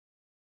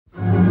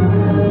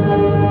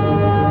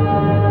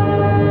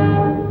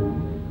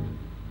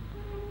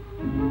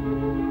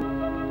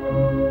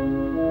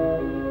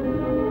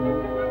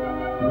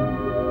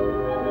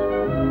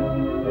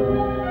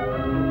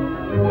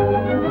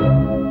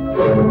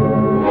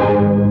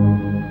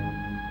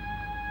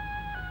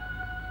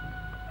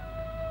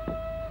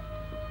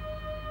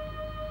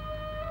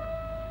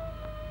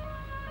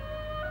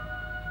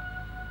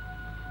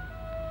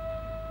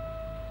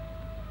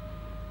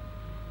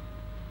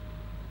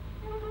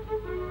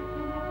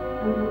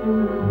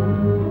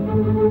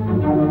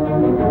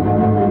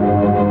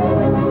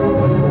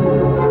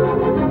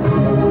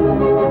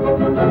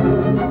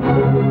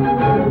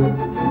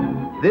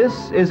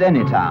This is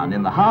Anytown,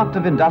 in the heart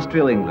of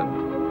industrial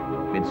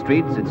England. Its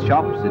streets, its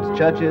shops, its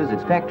churches,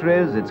 its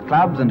factories, its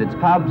clubs and its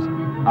pubs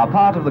are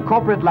part of the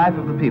corporate life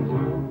of the people.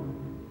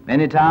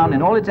 Anytown,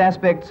 in all its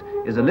aspects,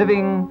 is a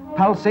living,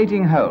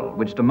 pulsating whole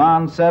which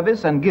demands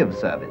service and gives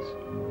service.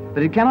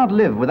 But it cannot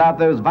live without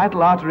those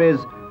vital arteries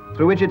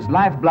through which its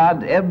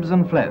lifeblood ebbs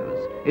and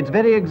flows. Its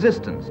very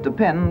existence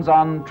depends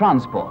on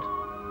transport.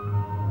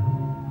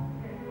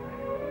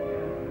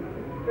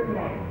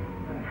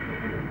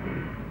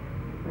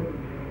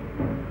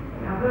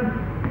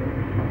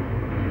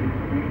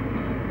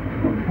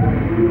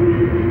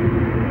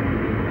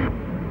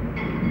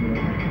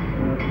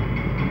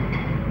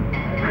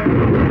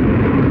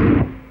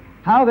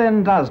 How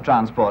then does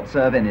transport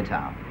serve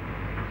Anytown?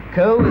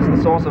 Coal is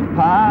the source of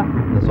power,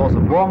 the source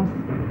of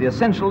warmth, the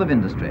essential of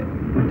industry.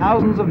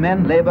 Thousands of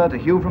men labor to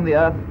hew from the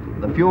earth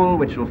the fuel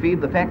which will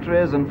feed the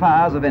factories and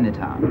fires of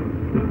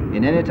Anytown.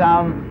 In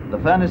Anytown, the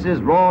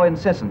furnaces roar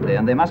incessantly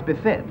and they must be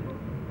fed.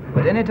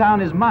 But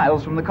Anytown is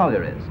miles from the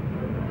collieries.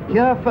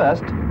 Here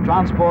first,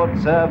 transport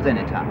serves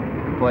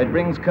Anytown, for it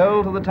brings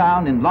coal to the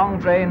town in long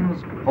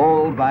trains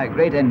hauled by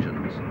great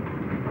engines.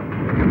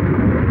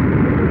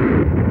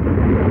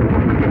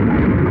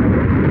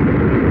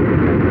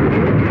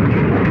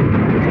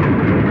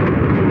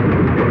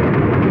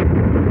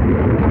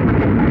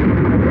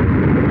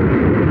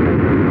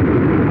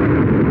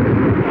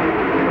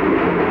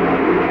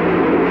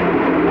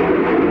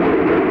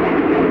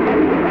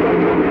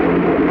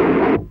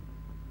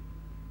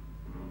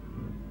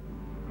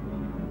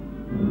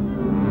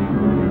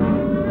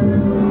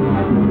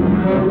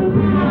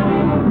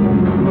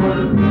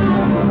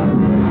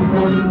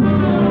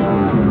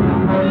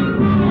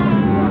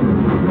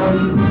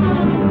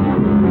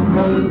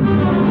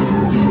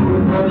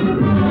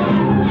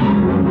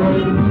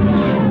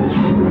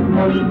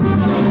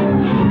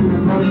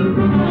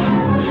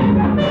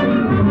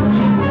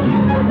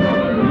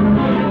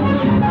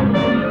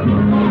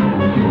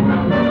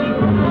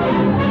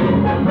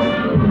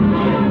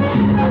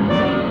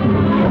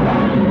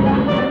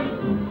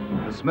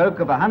 The smoke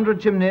of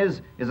 100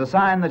 chimneys is a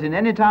sign that in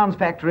Anytown's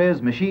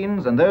factories,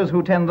 machines and those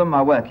who tend them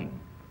are working.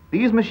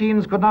 These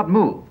machines could not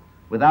move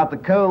without the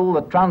coal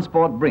that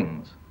transport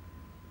brings.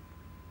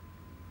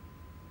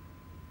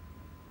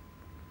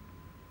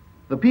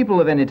 The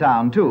people of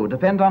Anytown, too,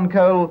 depend on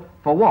coal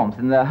for warmth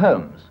in their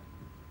homes.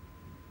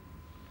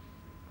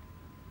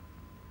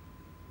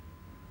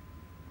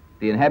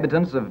 The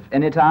inhabitants of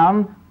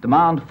Anytown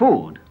demand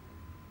food.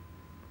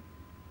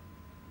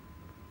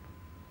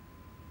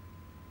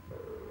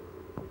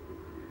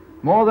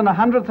 More than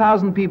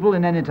 100,000 people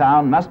in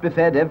Anytown must be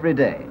fed every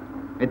day.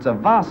 It's a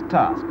vast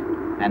task,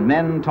 and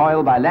men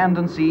toil by land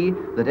and sea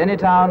that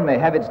Anytown may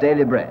have its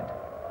daily bread.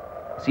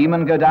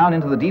 Seamen go down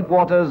into the deep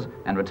waters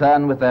and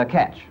return with their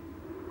catch.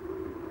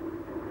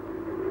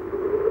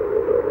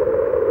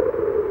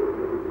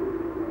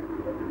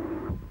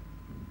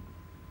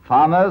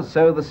 Farmers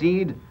sow the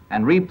seed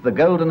and reap the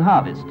golden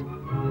harvest.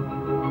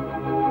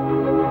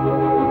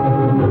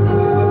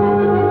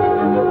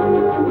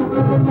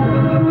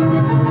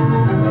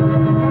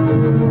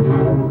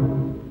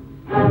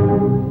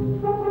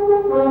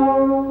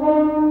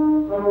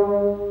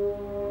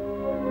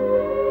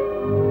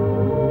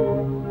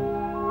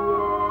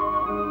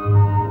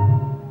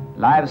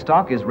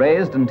 Livestock is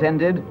raised and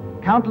tended.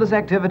 Countless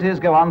activities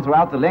go on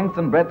throughout the length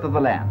and breadth of the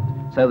land,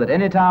 so that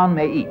Anytown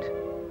may eat.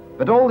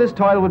 But all this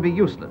toil would be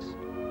useless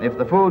if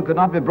the food could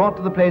not be brought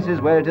to the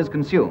places where it is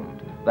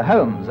consumed, the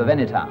homes of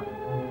Anytown.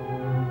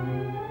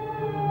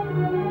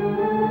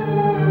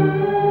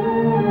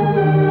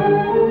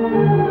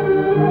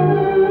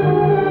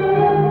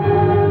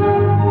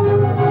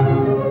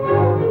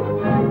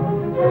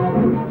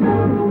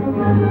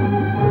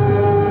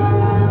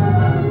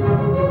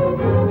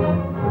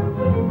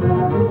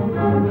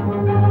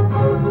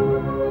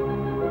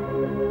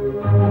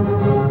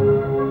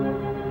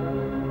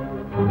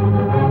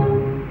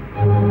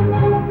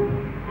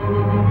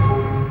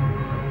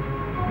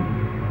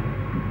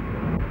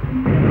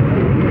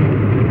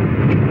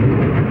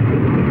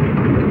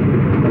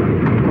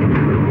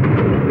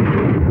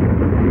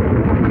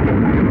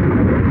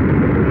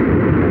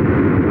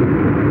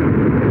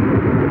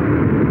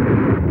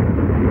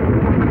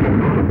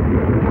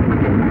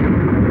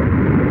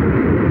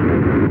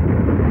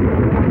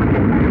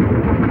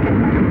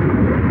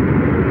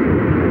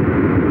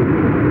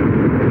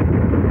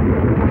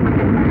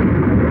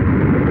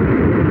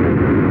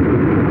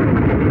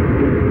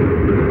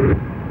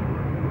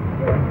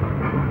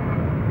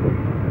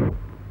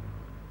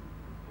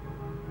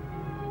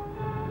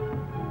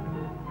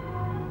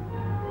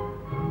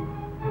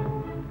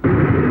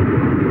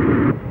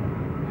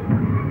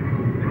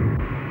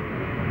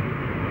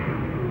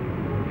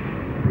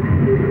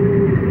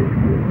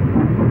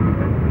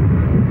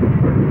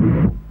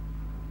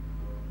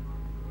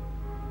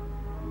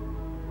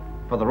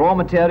 For the raw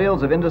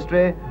materials of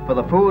industry, for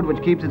the food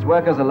which keeps its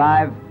workers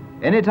alive,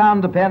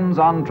 Anytown depends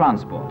on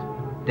transport.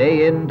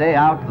 Day in, day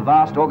out, the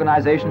vast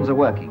organizations are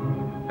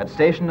working. At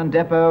station and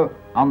depot,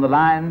 on the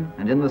line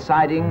and in the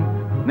siding,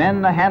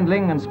 Men are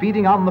handling and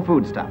speeding on the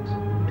foodstuffs.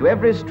 To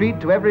every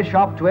street, to every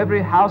shop, to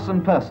every house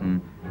and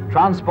person,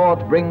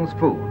 transport brings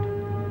food.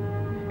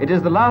 It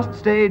is the last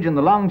stage in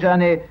the long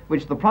journey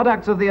which the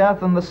products of the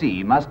earth and the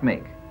sea must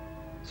make.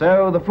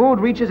 So the food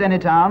reaches any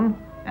town,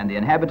 and the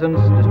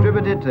inhabitants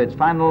distribute it to its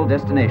final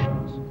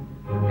destinations.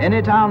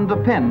 Any town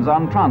depends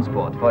on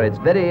transport for its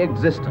very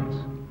existence.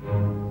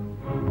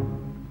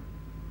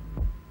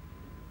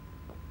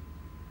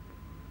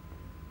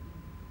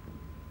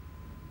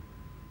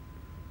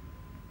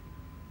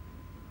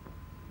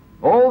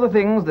 All the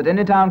things that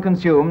any town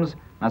consumes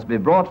must be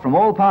brought from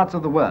all parts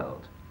of the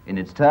world. In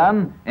its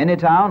turn, any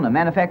town, a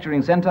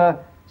manufacturing centre,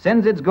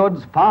 sends its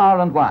goods far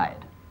and wide.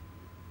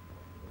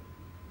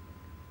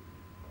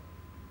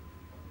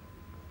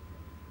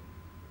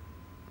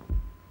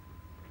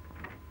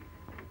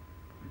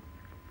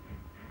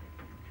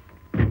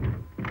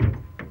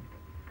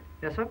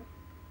 Yes, sir?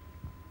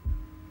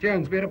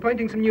 Jones, we are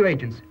appointing some new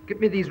agents. Give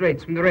me these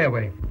rates from the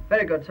railway.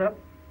 Very good, sir.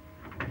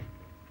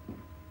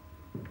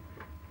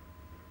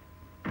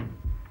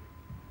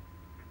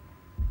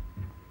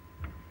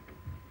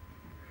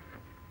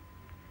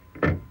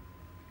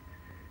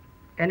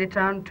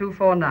 Anytown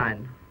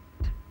 249.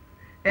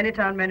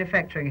 Anytown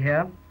manufacturing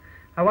here.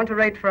 I want a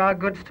rate for our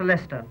goods to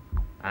Leicester.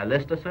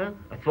 Leicester, sir,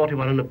 a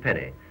 41 and a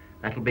penny.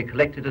 That'll be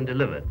collected and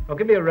delivered. Well,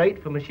 give me a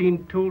rate for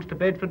machine tools to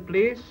Bedford,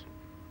 please.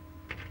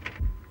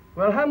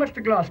 Well, how much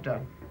to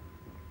Gloucester?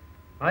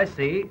 I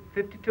see,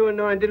 52 and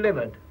 9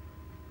 delivered.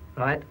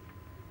 Right.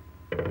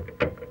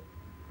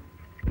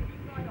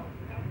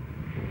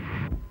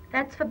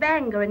 That's for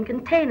Bangor in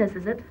containers,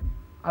 is it?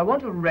 I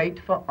want a rate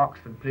for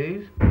Oxford,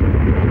 please.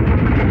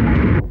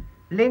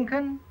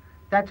 Lincoln,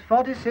 that's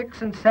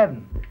 46 and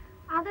 7.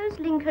 Are those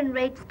Lincoln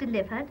rates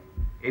delivered?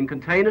 In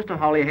containers to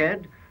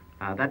Holyhead,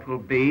 that will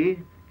be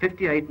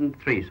 58 and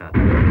 3, sir.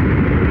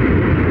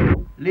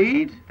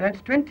 Leeds,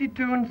 that's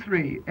 22 and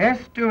 3,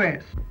 S to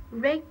S.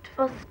 Rate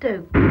for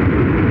Stoke?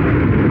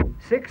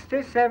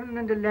 67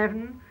 and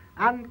 11,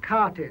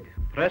 uncarted.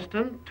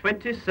 Preston,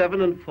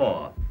 27 and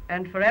 4.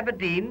 And for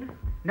Aberdeen,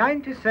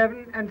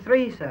 97 and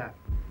 3, sir.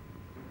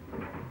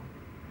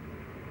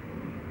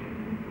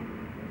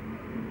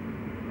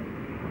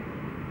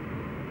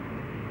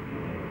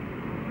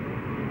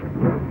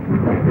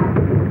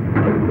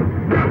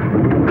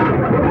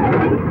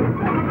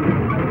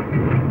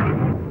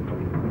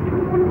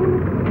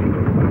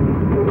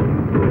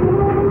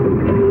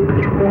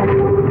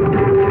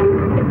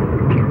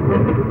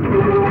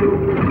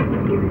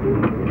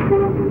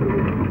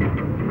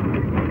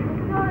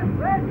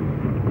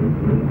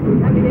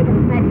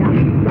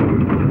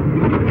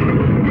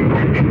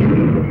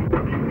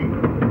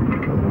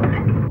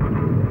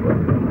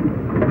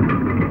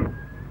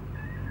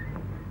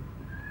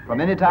 From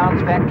any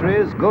town's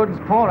factories, goods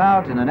pour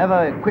out in an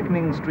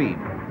ever-quickening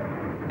stream.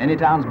 Any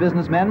town's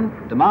businessmen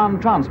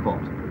demand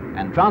transport,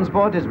 and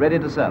transport is ready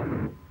to serve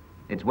them.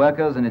 Its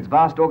workers and its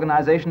vast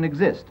organization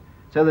exist,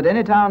 so that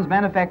any town's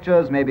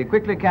manufactures may be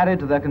quickly carried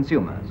to their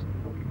consumers.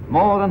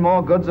 More and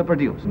more goods are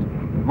produced.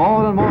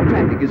 More and more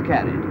traffic is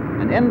carried,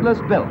 an endless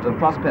belt of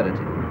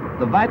prosperity.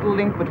 The vital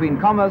link between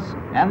commerce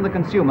and the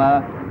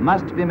consumer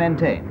must be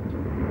maintained.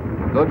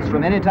 Goods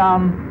from any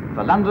town,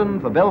 for London,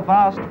 for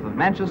Belfast, for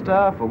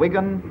Manchester, for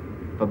Wigan,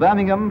 for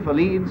Birmingham, for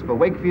Leeds, for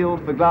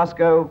Wakefield, for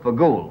Glasgow, for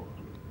Goole.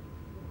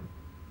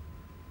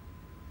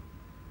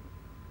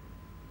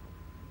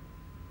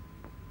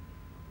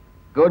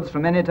 Goods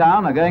from any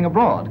town are going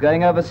abroad,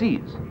 going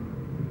overseas.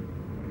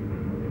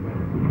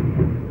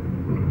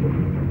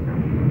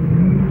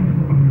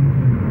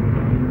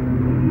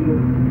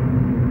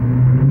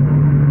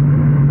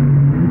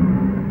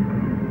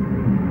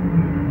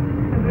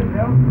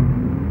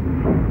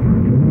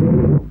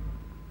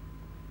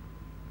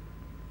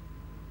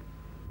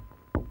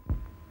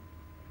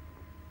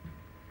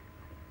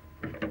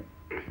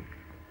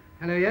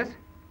 Hello, yes?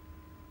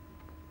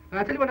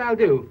 I'll tell you what I'll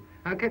do.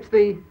 I'll catch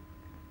the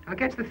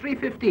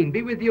 3:15.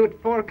 Be with you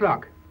at 4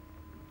 o'clock.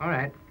 All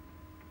right.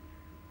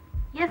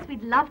 Yes,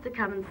 we'd love to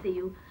come and see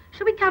you.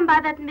 Shall we come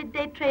by that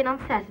midday train on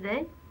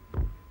Saturday?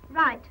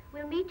 Right.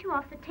 We'll meet you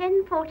off the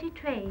 10:40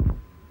 train.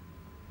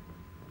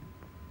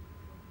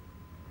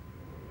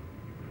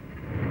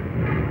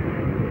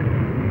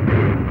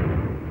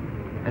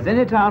 As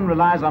any town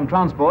relies on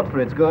transport for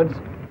its goods,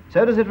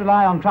 so does it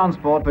rely on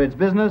transport for its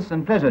business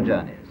and pleasure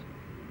journeys.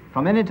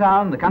 From any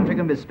town, the country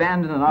can be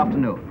spanned in an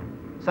afternoon.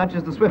 Such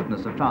is the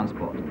swiftness of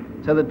transport,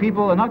 so that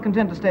people are not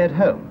content to stay at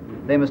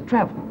home. They must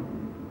travel.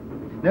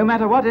 No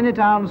matter what any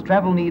town's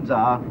travel needs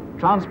are,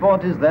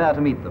 transport is there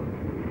to meet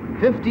them.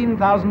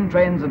 15,000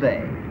 trains a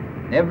day.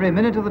 Every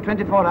minute of the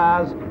 24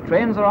 hours,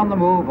 trains are on the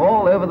move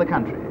all over the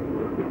country.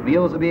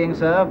 Meals are being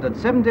served at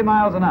 70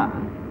 miles an hour.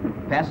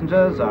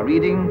 Passengers are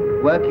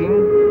reading,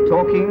 working,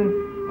 talking,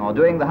 or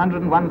doing the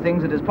 101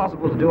 things it is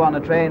possible to do on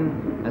a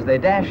train as they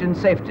dash in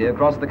safety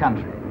across the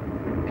country.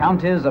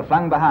 Counties are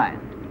flung behind.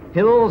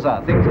 Hills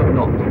are things of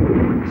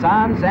naught.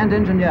 Science and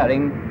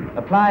engineering,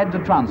 applied to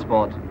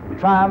transport,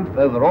 triumph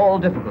over all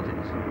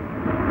difficulties.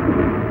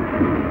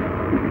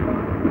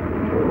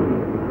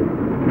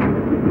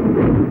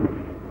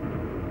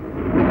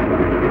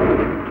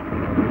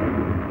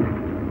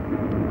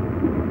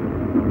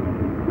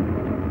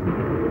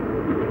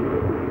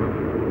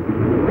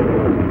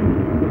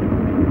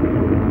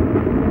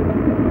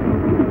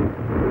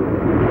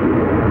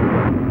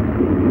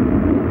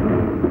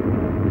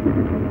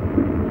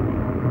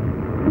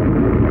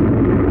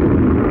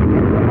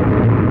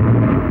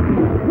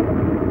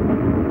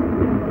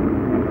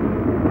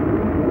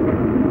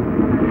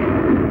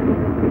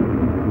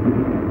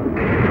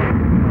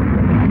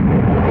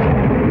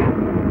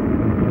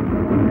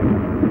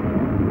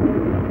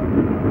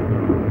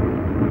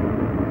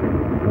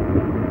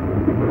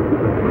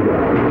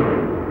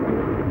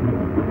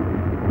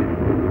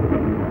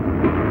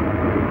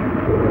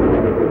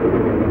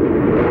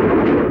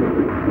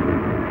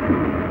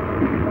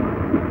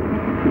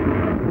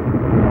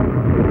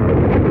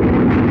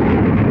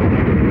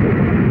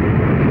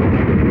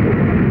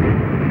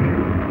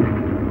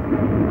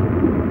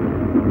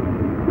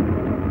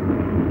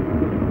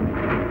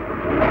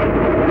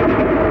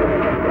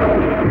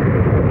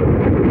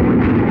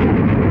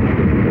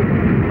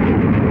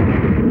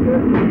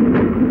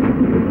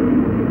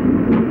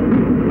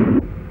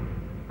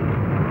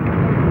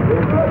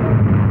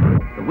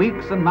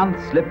 and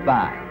months slip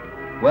by.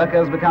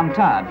 Workers become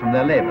tired from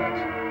their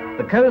labours.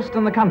 The coast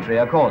and the country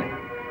are calling.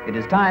 It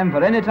is time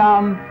for any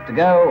town to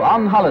go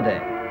on holiday.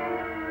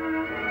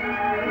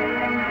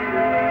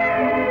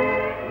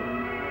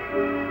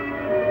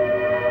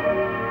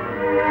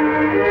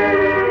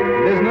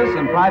 The business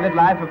and private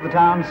life of the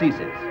town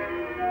ceases.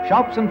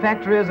 Shops and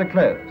factories are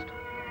closed.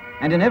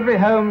 And in every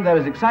home there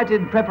is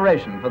excited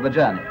preparation for the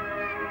journey.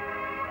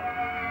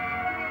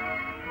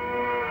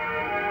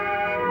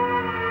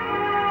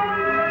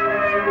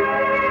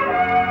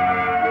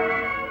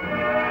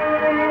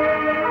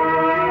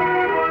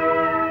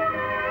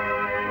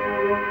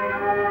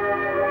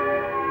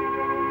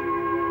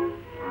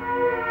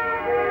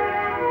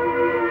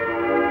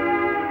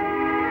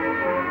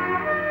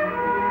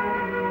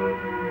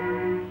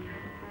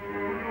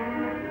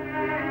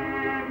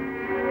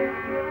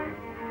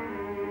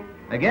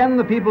 Again,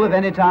 the people of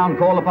any town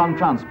call upon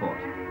transport,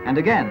 and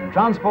again,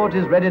 transport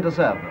is ready to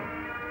serve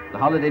them. The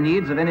holiday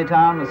needs of any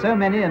town are so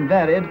many and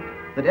varied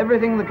that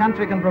everything the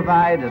country can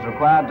provide is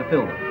required to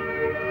fill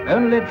them.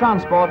 Only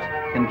transport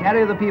can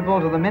carry the people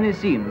to the many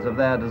scenes of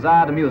their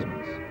desired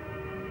amusements.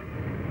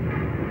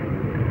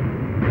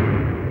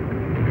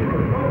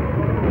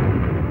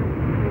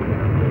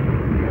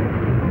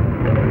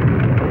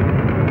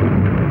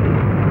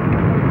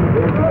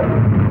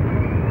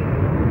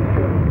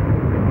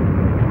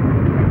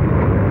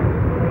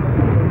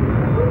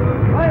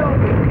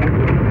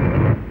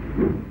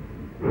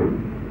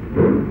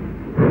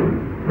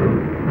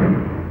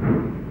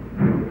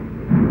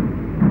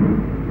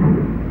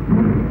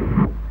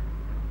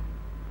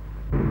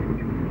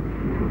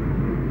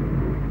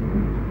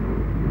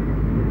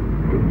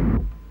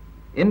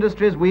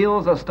 Industry's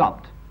wheels are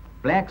stopped.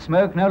 Black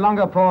smoke no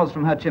longer pours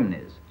from her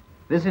chimneys.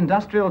 This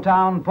industrial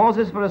town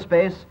pauses for a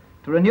space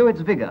to renew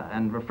its vigor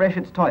and refresh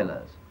its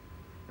toilers.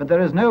 But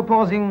there is no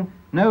pausing,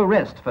 no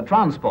rest for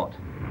transport.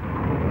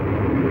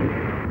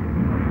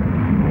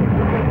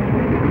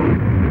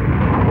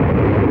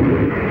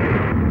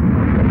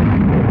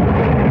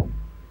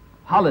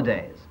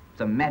 Holidays.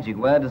 It's a magic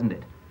word, isn't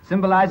it?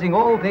 Symbolizing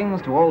all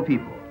things to all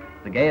people.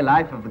 The gay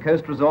life of the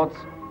coast resorts,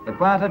 the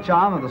quieter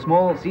charm of the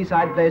small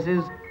seaside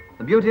places,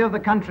 the beauty of the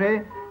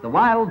country, the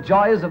wild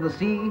joys of the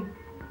sea.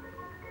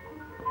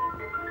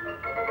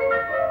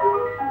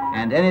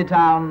 And any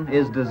town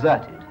is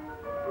deserted.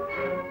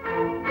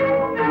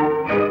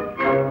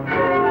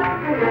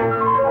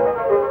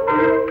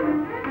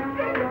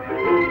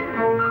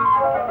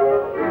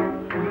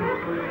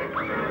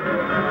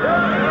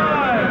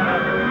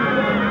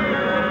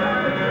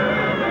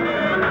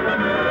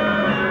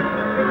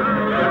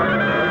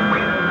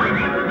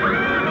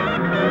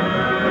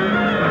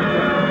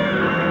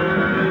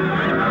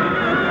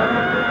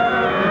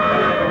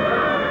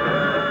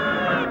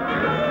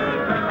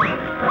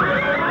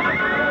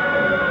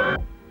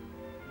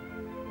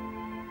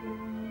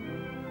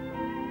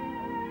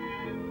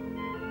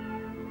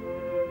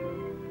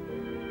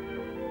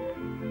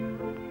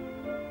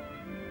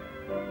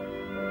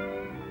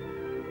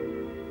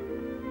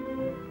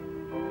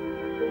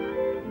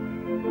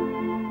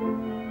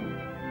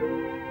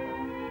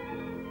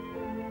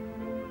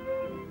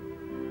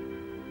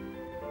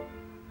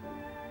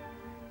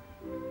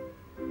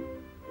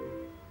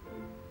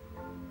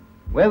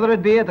 Whether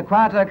it be at the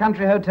quieter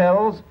country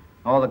hotels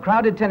or the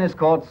crowded tennis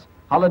courts,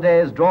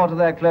 holidays draw to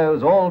their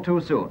close all too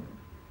soon.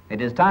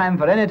 It is time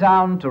for any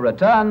town to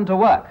return to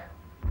work.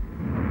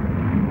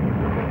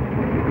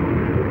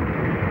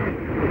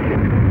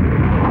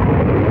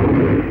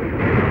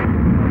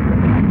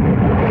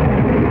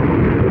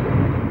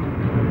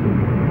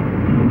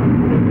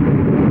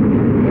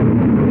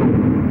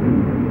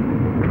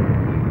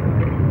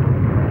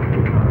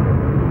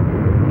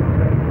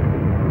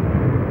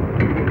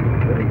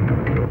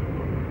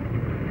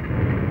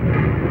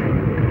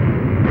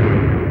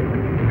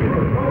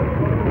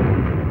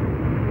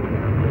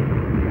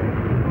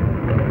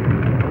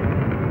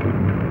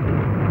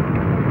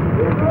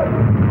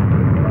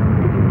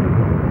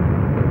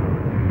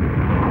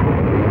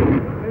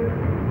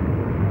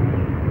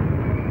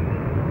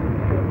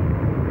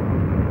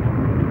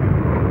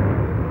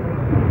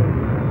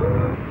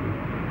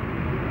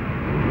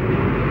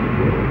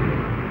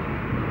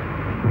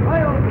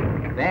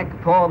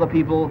 Back pour the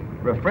people,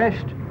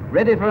 refreshed,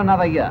 ready for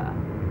another year.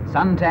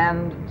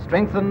 Sun-tanned,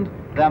 strengthened,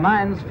 their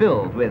minds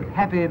filled with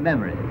happy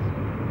memories.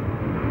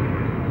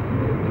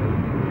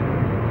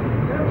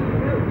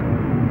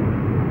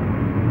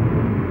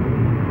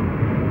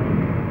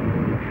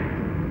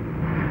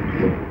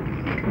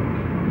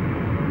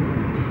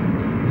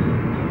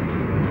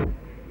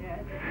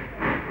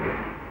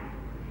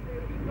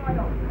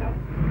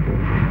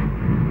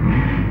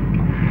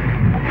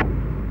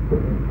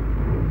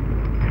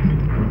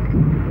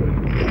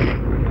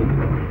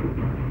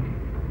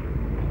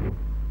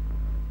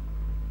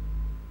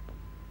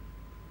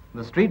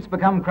 The streets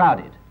become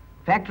crowded.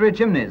 Factory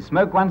chimneys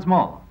smoke once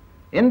more.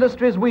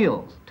 Industry's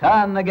wheels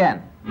turn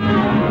again.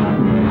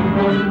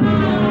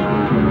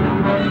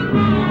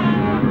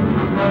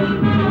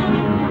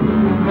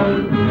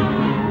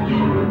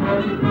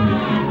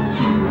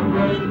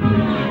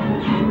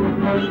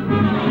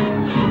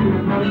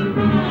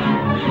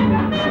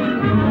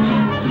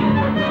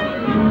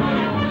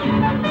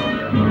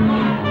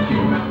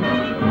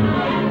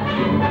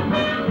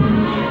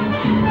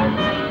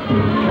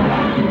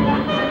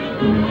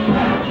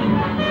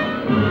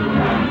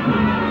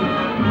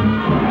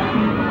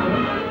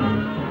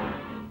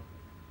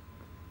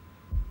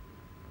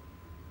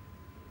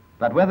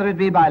 But whether it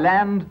be by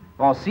land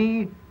or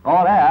sea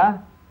or air,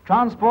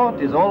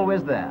 transport is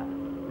always there,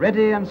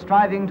 ready and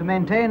striving to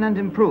maintain and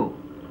improve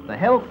the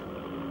health,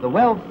 the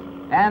wealth,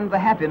 and the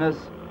happiness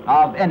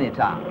of any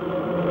town.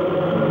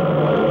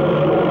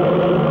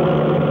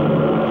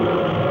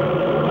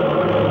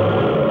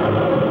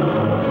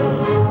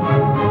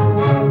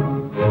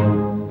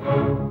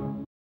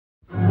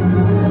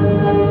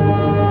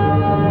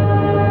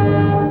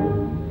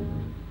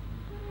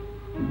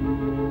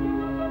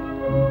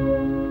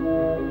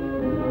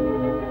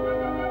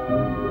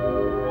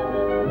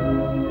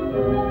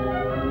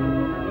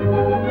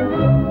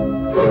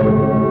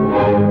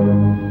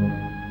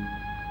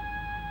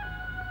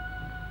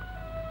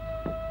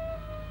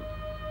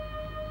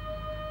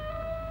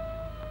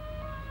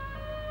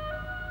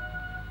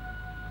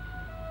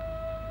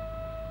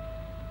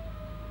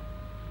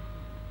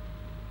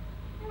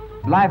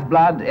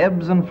 Lifeblood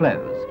ebbs and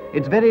flows.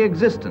 Its very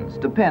existence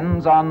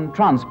depends on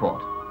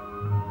transport.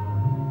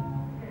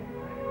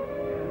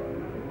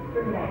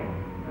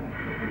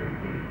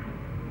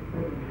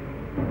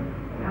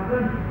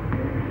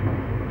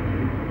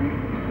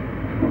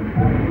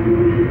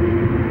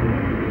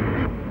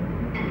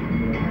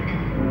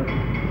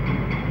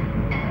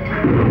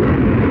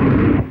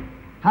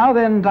 How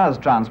then does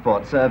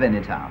transport serve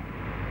any town?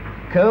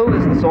 Coal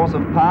is the source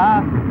of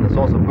power, the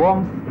source of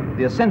warmth,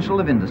 the essential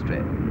of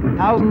industry.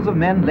 Thousands of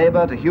men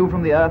labor to hew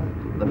from the earth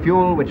the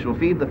fuel which will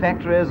feed the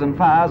factories and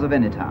fires of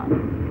any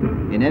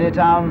town. In any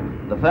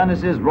town, the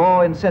furnaces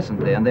roar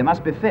incessantly and they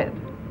must be fed.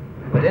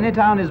 But any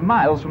town is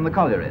miles from the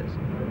collieries.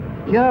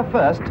 Here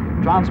first,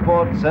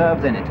 transport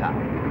serves any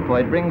town, for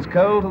it brings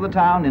coal to the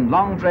town in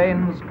long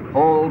trains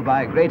hauled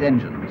by great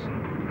engines.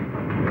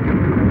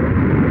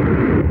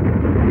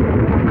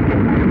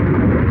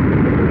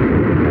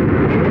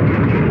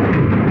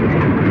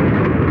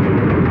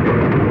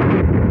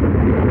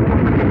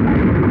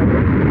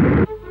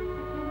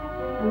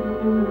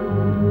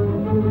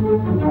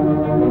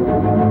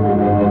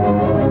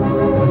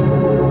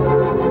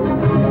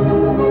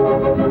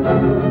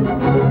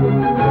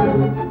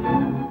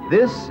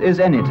 This is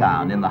any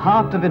town in the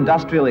heart of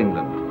industrial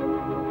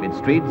England. Its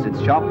streets,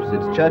 its shops,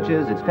 its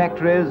churches, its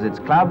factories, its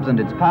clubs and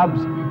its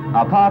pubs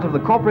are part of the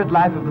corporate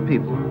life of the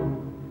people.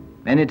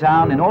 Any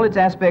town in all its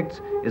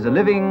aspects is a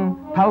living,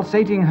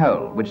 pulsating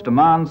whole which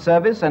demands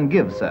service and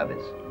gives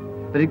service.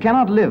 But it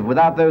cannot live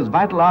without those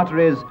vital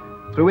arteries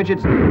through which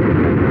its...